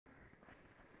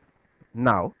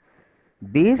Now,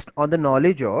 based on the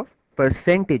knowledge of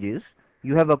percentages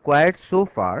you have acquired so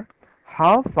far,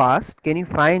 how fast can you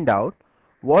find out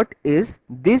what is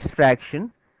this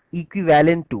fraction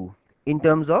equivalent to in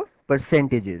terms of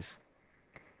percentages?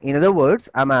 In other words,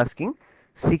 I'm asking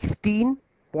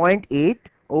 16.8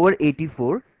 over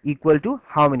 84 equal to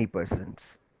how many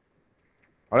percents?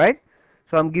 Alright,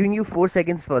 so I'm giving you 4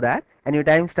 seconds for that, and your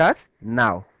time starts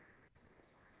now.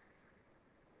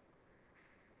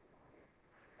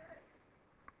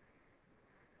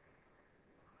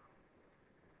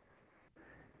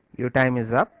 Your time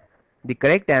is up. The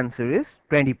correct answer is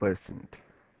 20%.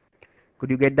 Could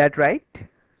you get that right?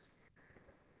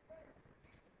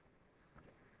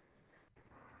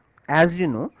 As you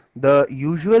know, the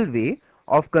usual way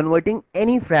of converting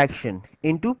any fraction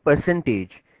into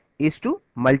percentage is to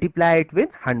multiply it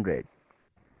with 100.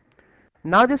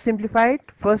 Now just simplify it.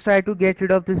 First try to get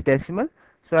rid of this decimal.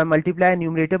 So I multiply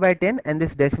numerator by 10 and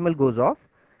this decimal goes off.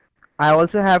 I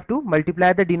also have to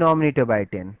multiply the denominator by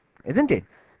 10, isn't it?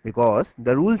 Because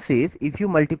the rule says if you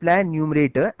multiply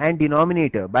numerator and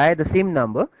denominator by the same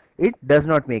number, it does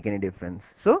not make any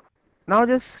difference. So now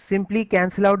just simply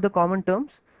cancel out the common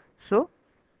terms. So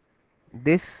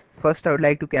this first I would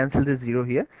like to cancel this 0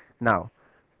 here. Now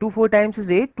 2 4 times is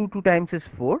 8, 2 2 times is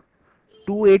 4,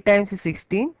 2 8 times is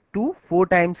 16, 2 4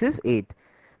 times is 8.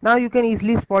 Now you can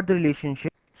easily spot the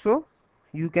relationship. So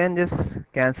you can just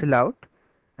cancel out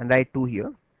and write 2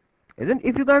 here, isn't?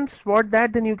 If you can't spot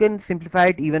that, then you can simplify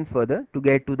it even further to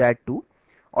get to that 2.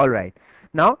 Alright,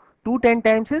 now 2 10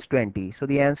 times is 20, so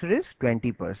the answer is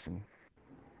 20%.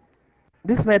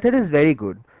 This method is very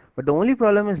good, but the only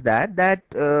problem is that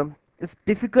it's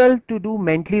difficult to do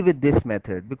mentally with this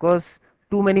method because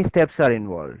too many steps are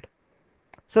involved.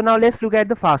 So now let's look at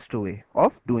the faster way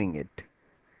of doing it.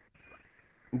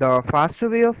 The faster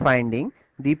way of finding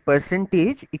the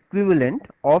percentage equivalent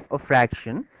of a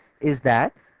fraction is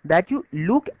that you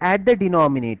look at the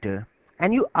denominator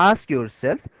and you ask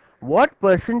yourself what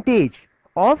percentage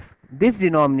of this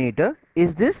denominator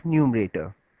is this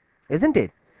numerator, isn't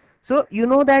it? So you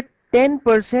know that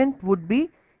 10% would be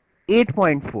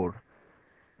 8.4,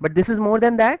 but this is more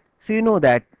than that, so you know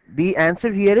that the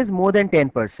answer here is more than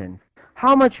 10%.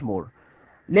 How much more?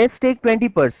 Let's take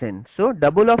 20%. So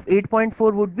double of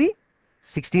 8.4 would be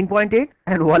 16.8,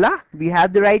 and voila, we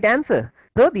have the right answer.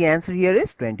 So the answer here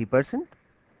is 20%.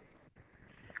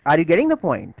 Are you getting the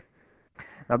point?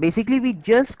 Now basically we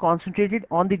just concentrated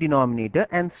on the denominator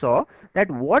and saw that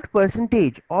what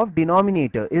percentage of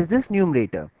denominator is this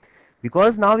numerator.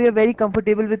 Because now we are very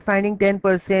comfortable with finding 10%,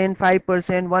 5%,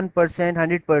 1%,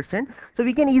 100%, so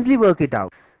we can easily work it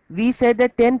out. We said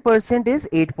that 10% is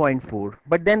 8.4,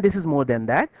 but then this is more than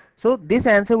that, so this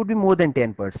answer would be more than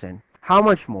 10%. How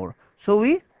much more? So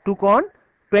we took on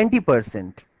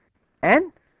 20%,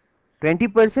 and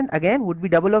 20% again would be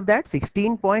double of that,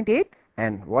 16.8,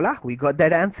 and voila, we got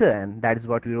that answer, and that is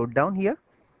what we wrote down here.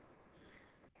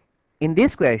 In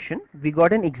this question we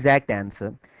got an exact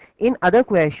answer. In other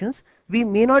questions we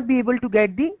may not be able to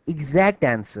get the exact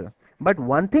answer, but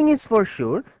one thing is for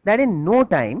sure, that in no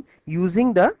time,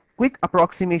 using the quick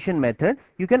approximation method,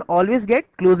 you can always get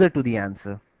closer to the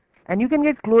answer, and you can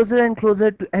get closer and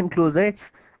closer to and closer.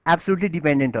 It's absolutely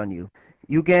dependent on you.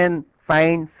 You can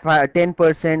find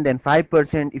 10%, then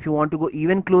 5%. If you want to go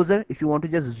even closer, if you want to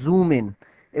just zoom in,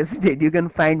 isn't it, you can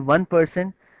find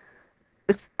 1%.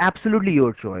 It's absolutely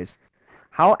your choice.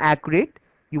 How accurate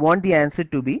you want the answer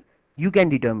to be, you can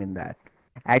determine that.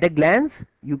 At a glance,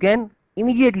 you can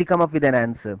immediately come up with an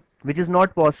answer, which is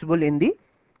not possible in the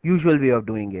usual way of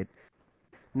doing it.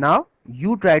 Now,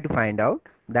 you try to find out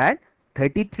that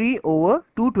 33 over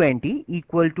 220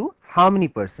 equal to how many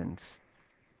percents?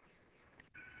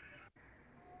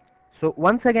 So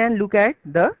once again look at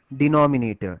the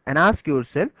denominator and ask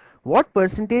yourself what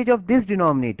percentage of this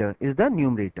denominator is the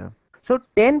numerator. So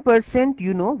 10%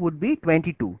 you know would be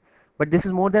 22, but this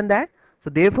is more than that, so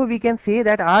therefore we can say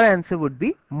that our answer would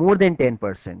be more than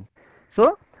 10%.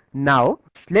 So now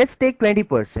let's take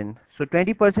 20%. So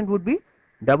 20% would be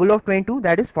double of 22,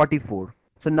 that is 44.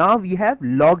 So now we have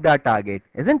logged our target,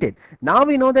 isn't it? Now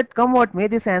we know that come what may,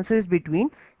 this answer is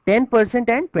between 10%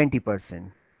 and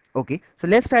 20%. Okay, so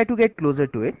let's try to get closer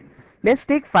to it. Let's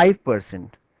take 5%.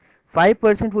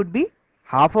 5% would be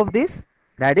half of this,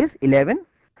 that is 11,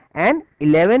 and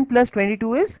 11 plus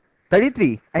 22 is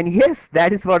 33, and yes,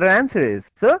 that is what our answer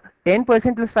is. So 10%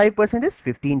 plus 5% is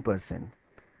 15%.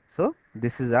 So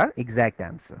this is our exact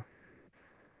answer.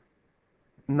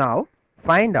 Now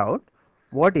find out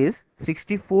what is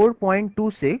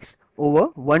 64.26 over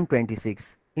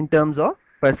 126 in terms of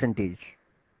percentage.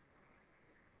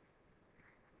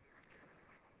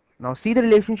 Now see the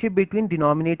relationship between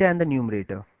denominator and the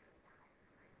numerator.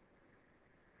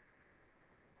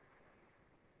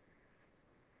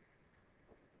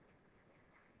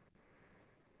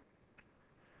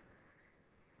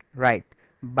 Right.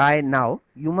 By now,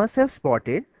 you must have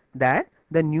spotted that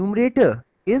the numerator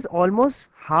is almost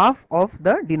half of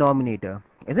the denominator,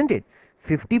 isn't it?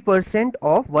 50%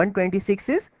 of 126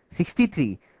 is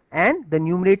 63 and the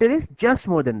numerator is just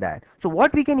more than that. So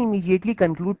what we can immediately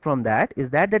conclude from that is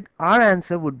that our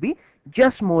answer would be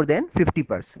just more than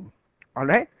 50%.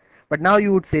 Alright. But now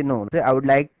you would say no, I would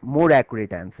like more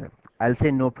accurate answer. I'll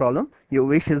say no problem. Your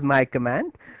wish is my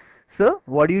command. So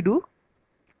what do?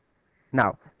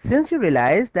 Now, since you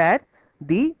realize that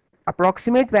the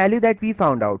approximate value that we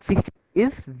found out 60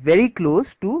 is very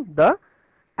close to the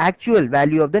actual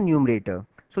value of the numerator.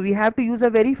 So, we have to use a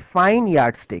very fine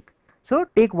yardstick. So,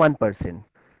 take 1%.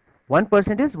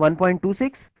 1% is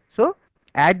 1.26. So,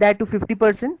 add that to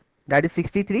 50%, that is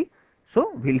 63.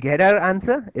 So, we'll get our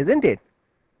answer, isn't it?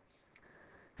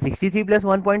 63 plus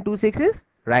 1.26 is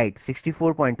right,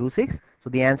 64.26. So,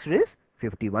 the answer is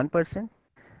 51%.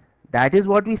 That is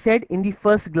what we said in the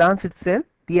first glance itself.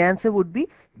 The answer would be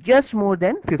just more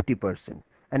than 50%.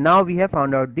 And now we have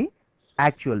found out the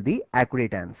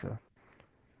accurate answer.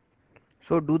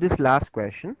 So do this last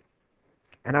question,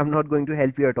 and I'm not going to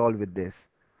help you at all with this.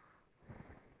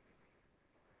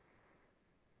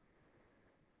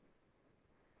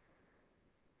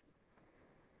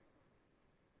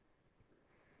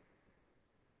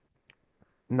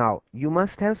 Now you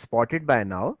must have spotted by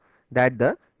now that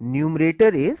the numerator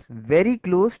is very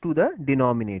close to the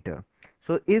denominator.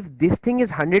 So if this thing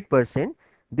is 100%,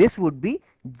 this would be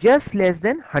just less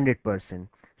than 100%.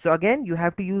 So again you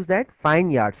have to use that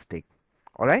fine yardstick.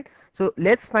 Alright. So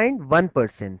let's find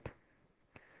 1%.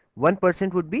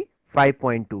 1% would be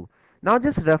 5.2. Now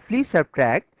just roughly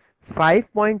subtract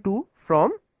 5.2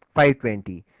 from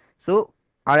 520. So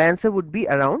our answer would be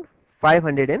around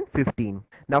 515.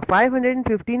 Now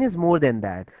 515 is more than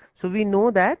that. So we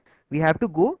know that we have to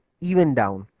go even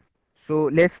down. So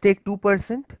let's take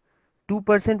 2%.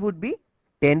 2% would be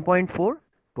 10.4,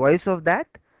 twice of that.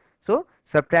 So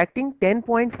subtracting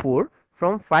 10.4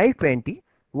 from 520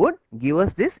 would give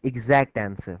us this exact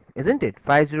answer, isn't it?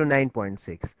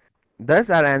 509.6. Thus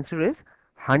our answer is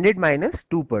 100 minus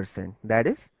 2%, that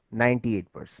is 98%.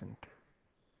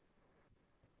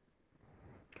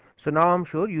 So now I'm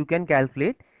sure you can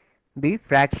calculate the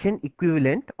fraction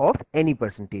equivalent of any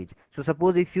percentage. So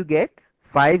suppose if you get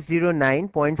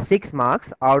 509.6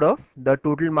 marks out of the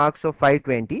total marks of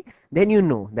 520, then you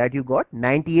know that you got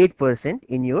 98%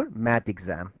 in your math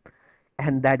exam,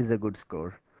 and that is a good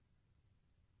score.